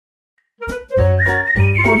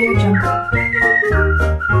Audio Jungle.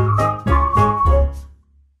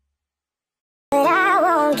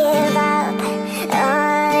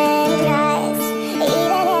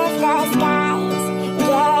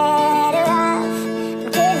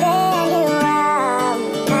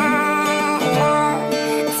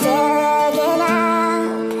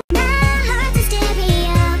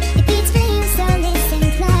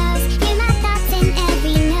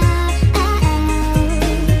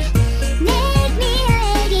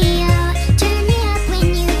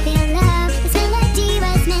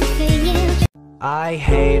 I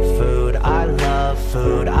hate food, I love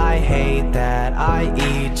food, I hate that I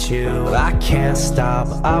eat you. I can't stop,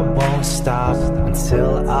 I won't stop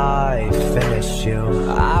until I finish you.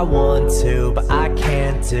 I want to, but I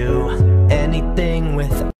can't do anything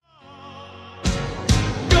without.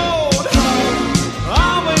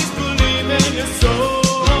 Always believe in your soul.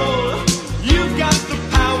 You've got the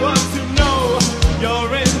power to know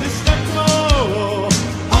you're indestructible.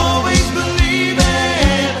 Always believe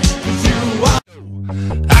it, 'cause you are.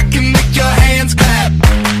 I can make your hands clap.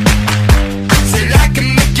 Said I can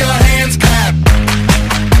make your hands clap.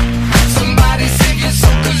 Somebody sing your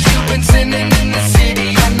song 'cause you've been sinning in the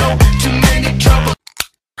city. I know too many troubles.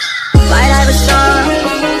 Might have a song.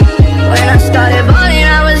 When I started balling,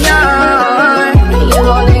 I was young. You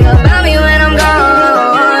won't think about me when I'm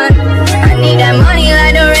gone. I need that money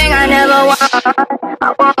like the ring I never won.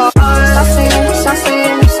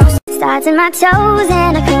 Starts in my toes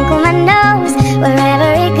and I crinkle my nose.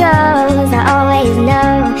 Wherever it goes, I always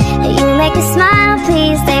know that you make me smile.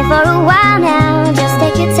 Please stay for a while now. Just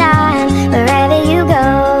take your time wherever you go.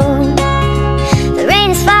 The rain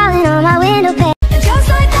is falling on my window pane. Just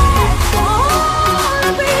like that.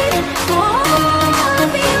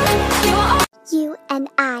 You and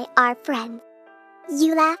I are friends.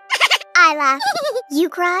 You laugh, I laugh. You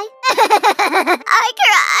cry, I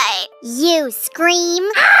cry. You scream,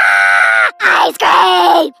 I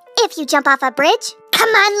scream. If you jump off a bridge, come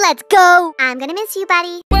on, let's go. I'm gonna miss you,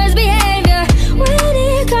 buddy. Worst behavior when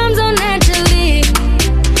it comes on naturally.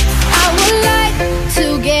 I would like to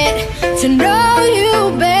get to know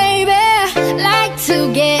you, baby. Like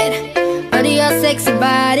to get under your sexy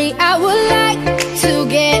body. I would like to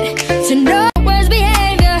get to know. Worst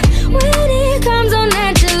behavior when it comes on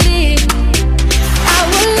naturally. I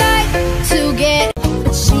would like to get.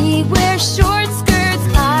 But she wears short skirts,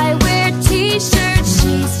 I wear t-shirts.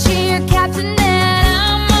 She's cheer captain and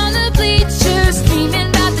I'm on the bleachers, dreaming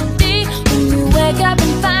about the day when you wake up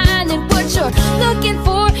and find that what you're looking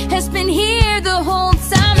for has been here the whole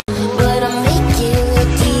time. But I'll make you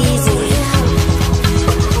look easy.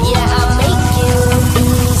 Yeah, I'll make you look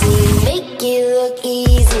easy. Make you look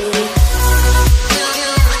easy.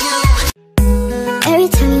 Every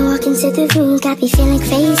time you walk into the room, got me feeling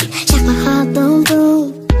crazy. Shock my heart, boom,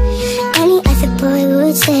 boom. Any other boy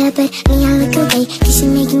would stare, but me, I look away, 'cause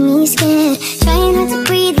you're making me scared. Trying not to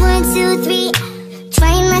breathe, 1, 2, 3.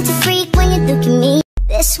 Trying not to freak when you look at me.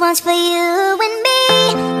 This one's for you and me,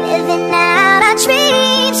 living out our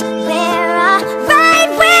dreams. We're all right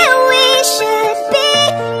where we should be.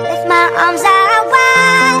 With my arms out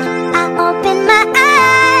wide, I open my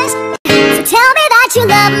eyes. So tell me that you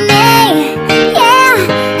love me,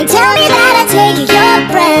 yeah. And tell me that I take your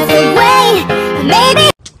breath away. Maybe.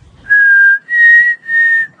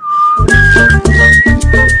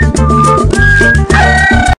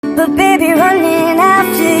 But baby, running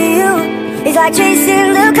after you is like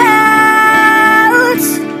chasing the clouds.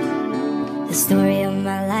 The story of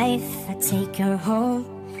my life, I take her home.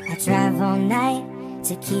 I drive all night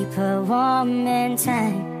to keep her warm and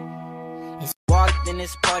tight. Walked in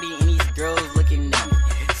this party and these girls looking at me.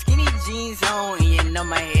 Skinny jeans on and you know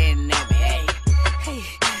my head nappy. Hey, hey,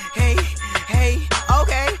 hey, hey,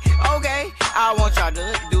 okay, okay. I want y'all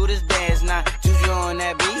to do this dance now. Juju on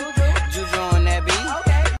that beat, juju on that beat.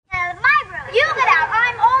 You get out.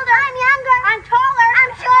 I'm older. I'm younger. I'm taller.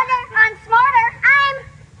 I'm shorter. I'm smarter. I'm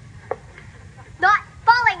not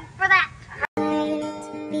falling for that.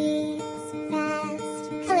 Beats fast,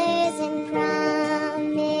 colors and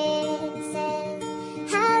promises.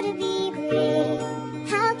 How to be brave?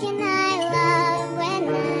 How can I love when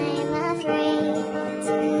I'm afraid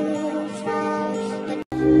to fall?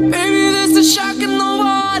 Baby, there's a shark in the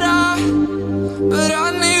water, but I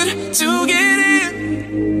need to get in.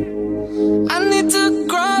 I need to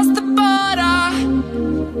cross the border.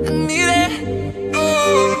 I need it. Oh.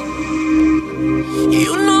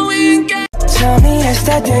 You know we ain't got. Tell me it's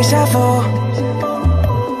that deja vu,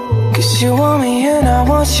 'cause you want me and I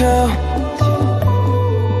want you.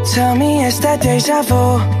 Tell me it's that deja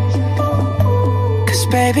vu, 'cause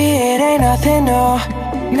baby it ain't nothing new.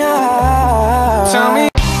 No. Tell me.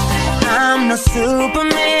 I'm no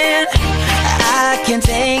Superman. I can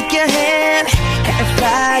take your hand and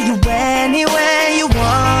fly you anywhere you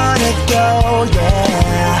wanna go,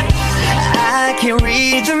 yeah. I can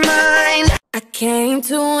read your mind. I came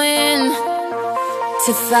to win,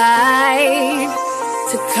 to fight,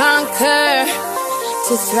 to conquer,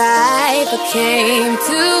 to thrive. I came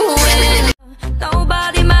to win.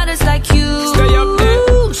 Nobody matters like you. Stay up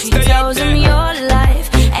there. She tells him your life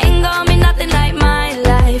ain't gonna be nothing like my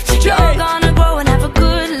life. You're gonna grow and have a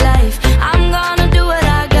good life. I'm gonna do what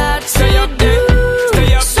I got to do.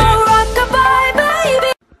 So rock-a-bye,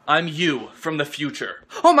 baby. I'm you from the future.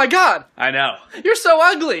 Oh my god! I know. You're so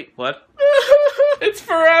ugly! What? It's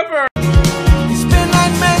forever! Ich bin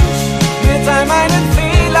ein Mensch mit all meinen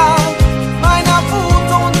Fehlern, meiner Wut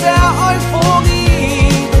und der Euphorie.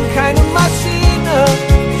 Bin keine Maschine,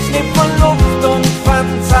 ich leb von Luft und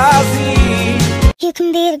Fantasie. You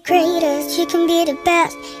can be the greatest, you can be the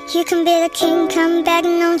best. You can be the king, come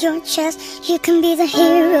begging on your chest. You can be the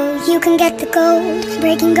hero, you can get the gold.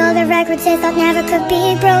 Breaking all the records they thought never could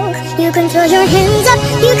be broke. You can throw your hands up,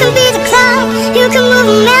 you can be the cloud. You can move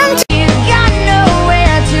a mountain. You got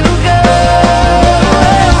nowhere to go.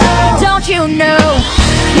 Don't you know?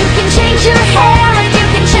 You can change your hair and you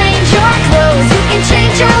can change your clothes. You can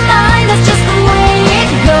change your mind, that's just the way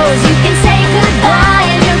it goes. You can say goodbye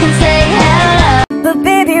and you can say hello. But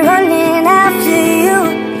baby, running after you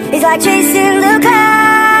is like chasing the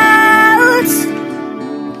clouds.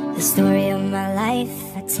 The story of my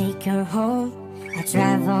life, I take her home. I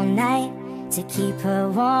drive all night to keep her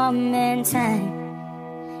warm in time.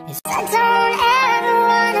 I don't ever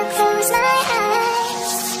wanna close my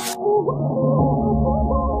eyes.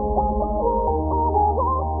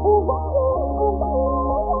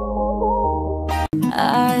 I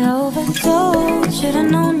overdosed. Should've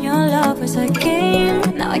known your love was a game.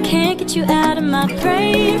 Now I can't get you out of my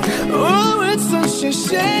brain. Oh, it's such a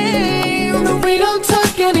shame that we don't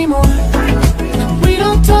talk anymore. We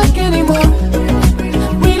don't talk anymore.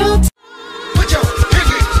 We don't. Put your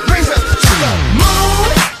pinky rings up to the moon.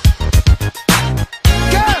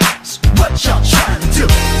 Girls, what y'all trying to do?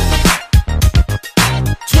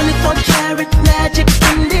 24-karat magic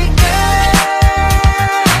in the air.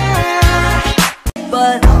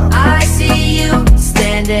 But I see you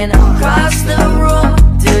standing across the room.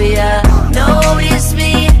 Do ya notice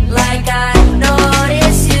me like I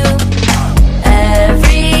notice you?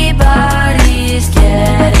 Everybody's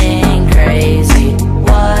getting crazy.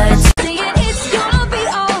 What's it's gonna be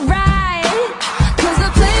alright, 'cause the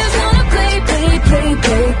players gonna play.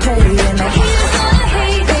 And the haters gonna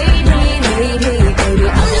hate, baby.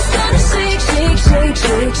 I'm just gonna shake.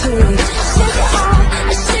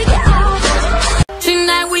 Shake it off.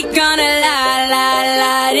 Tonight we gonna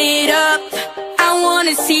light it up. I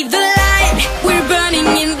wanna see the light. We're burning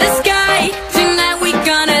in the sky. Tonight we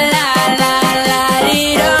gonna light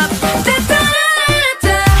it up.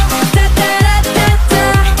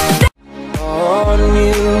 On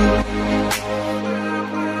you.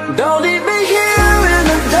 Don't leave me here in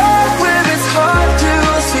the dark where it's hard to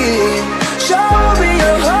see. Show me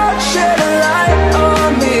your heart, shed a light on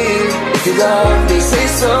me. If you love me, say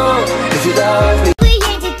so. If you love me. We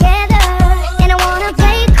ain't together, and I wanna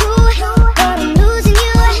play cool, but I'm losing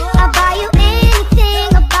you. I'll buy you anything,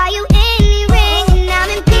 I'll buy you any ring, and I'm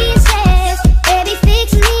in pieces. Baby, fix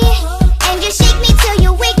me, and you shake me till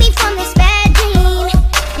you wake me from this bad dream.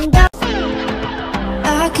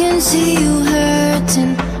 I can see you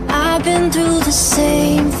hurting. I've been through the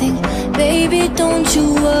same thing. Baby, don't you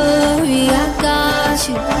worry, I got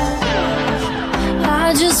you.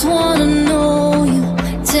 I just wanna know you.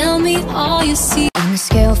 Tell me all you see. On a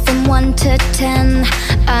scale from 1 to 10,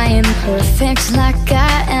 I am perfect like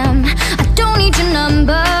I am. I don't need your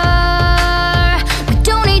number. We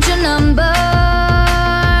don't need your number.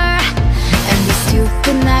 And the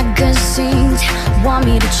stupid magazines want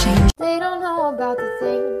me to change. They don't know about the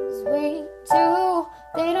things we do.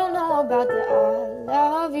 They don't know about the I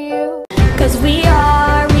love you. 'Cause we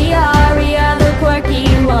are the quirky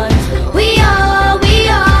ones. We all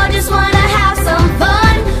just wanna have some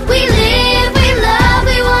fun. We live, we love,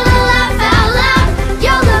 we wanna laugh out loud.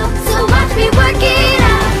 YOLO, so watch me work it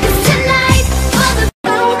out. 'Cause tonight, all the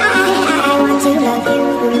I want to love you,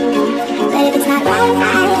 but if it's not right,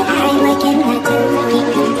 what can I do?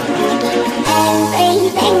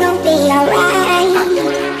 Everything gon' be alright.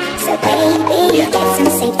 So baby, get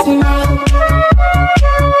some sleep tonight.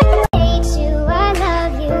 Takes you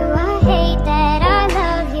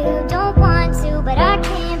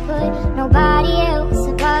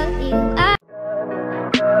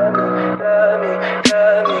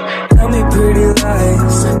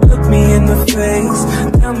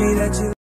tell me that you